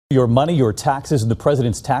Your money, your taxes, and the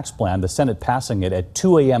president's tax plan, the Senate passing it at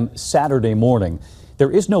 2 a.m. Saturday morning.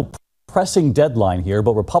 There is no pressing deadline here,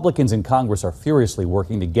 but Republicans in Congress are furiously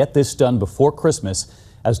working to get this done before Christmas,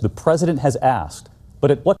 as the president has asked.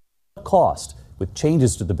 But at what cost? With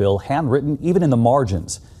changes to the bill handwritten even in the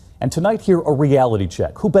margins. And tonight here, a reality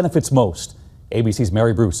check. Who benefits most? ABC's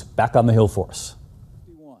Mary Bruce back on the Hill for us.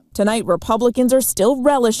 Tonight, Republicans are still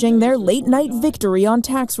relishing their late-night victory on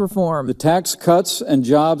tax reform. The Tax Cuts and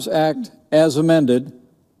Jobs Act, as amended,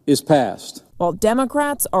 is passed. While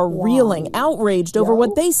Democrats are reeling, outraged over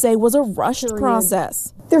what they say was a rushed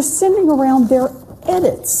process. They're sending around their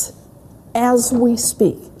edits as we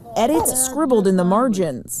speak. Edits scribbled in the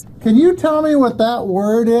margins. Can you tell me what that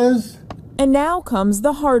word is? And now comes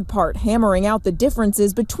the hard part, hammering out the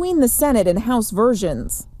differences between the Senate and House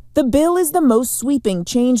versions. The bill is the most sweeping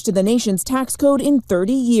change to the nation's tax code in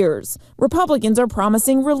 30 years. Republicans are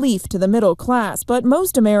promising relief to the middle class, but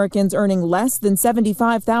most Americans earning less than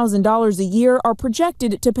 $75,000 a year are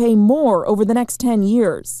projected to pay more over the next 10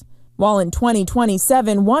 years. While in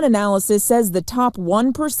 2027, one analysis says the top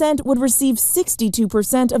 1% would receive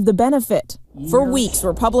 62% of the benefit. For weeks,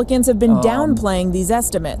 Republicans have been downplaying these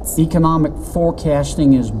estimates. Economic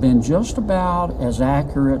forecasting has been just about as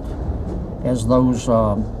accurate as those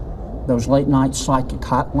late-night psychic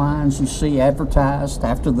hotlines you see advertised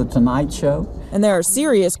after the Tonight Show. And there are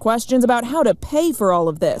serious questions about how to pay for all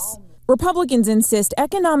of this. Republicans insist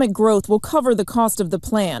economic growth will cover the cost of the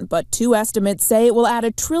plan, but two estimates say it will add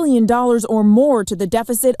 $1 trillion or more to the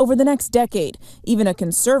deficit over the next decade. Even a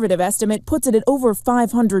conservative estimate puts it at over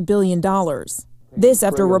 $500 billion. This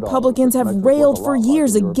after Republicans have railed for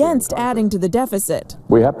years against adding to the deficit.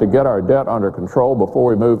 We have to get our debt under control before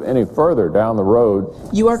we move any further down the road.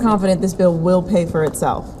 You are confident this bill will pay for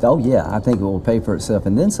itself? Oh, yeah, I think it will pay for itself.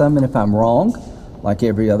 And then some, and if I'm wrong, like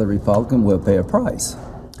every other Republican, will pay a price.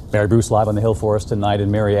 Mary Bruce live on the Hill for us tonight.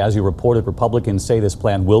 And Mary, as you reported, Republicans say this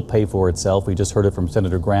plan will pay for itself. We just heard it from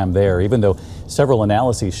Senator Graham there, even though several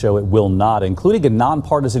analyses show it will not, including a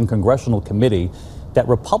nonpartisan congressional committee that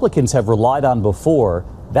Republicans have relied on before.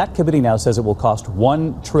 That committee now says it will cost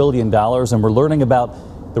 $1 trillion. And we're learning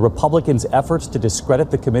about the Republicans' efforts to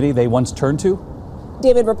discredit the committee they once turned to.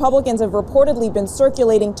 David, Republicans have reportedly been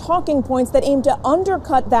circulating talking points that aim to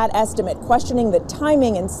undercut that estimate, questioning the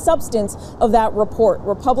timing and substance of that report.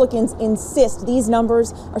 Republicans insist these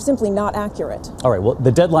numbers are simply not accurate. All right, well,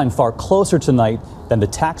 the deadline far closer tonight than the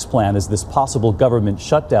tax plan is this possible government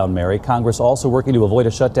shutdown, Mary. Congress also working to avoid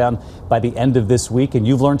a shutdown by the end of this week. And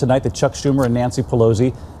you've learned tonight that Chuck Schumer and Nancy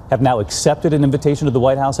Pelosi have now accepted an invitation to the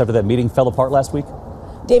White House after that meeting fell apart last week.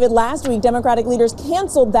 David, last week, Democratic leaders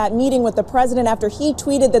canceled that meeting with the president after he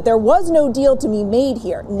tweeted that there was no deal to be made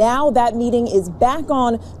here. Now that meeting is back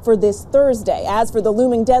on for this Thursday. As for the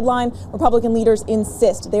looming deadline, Republican leaders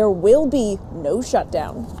insist there will be no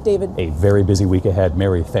shutdown. David. A very busy week ahead.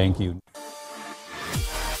 Mary, thank you.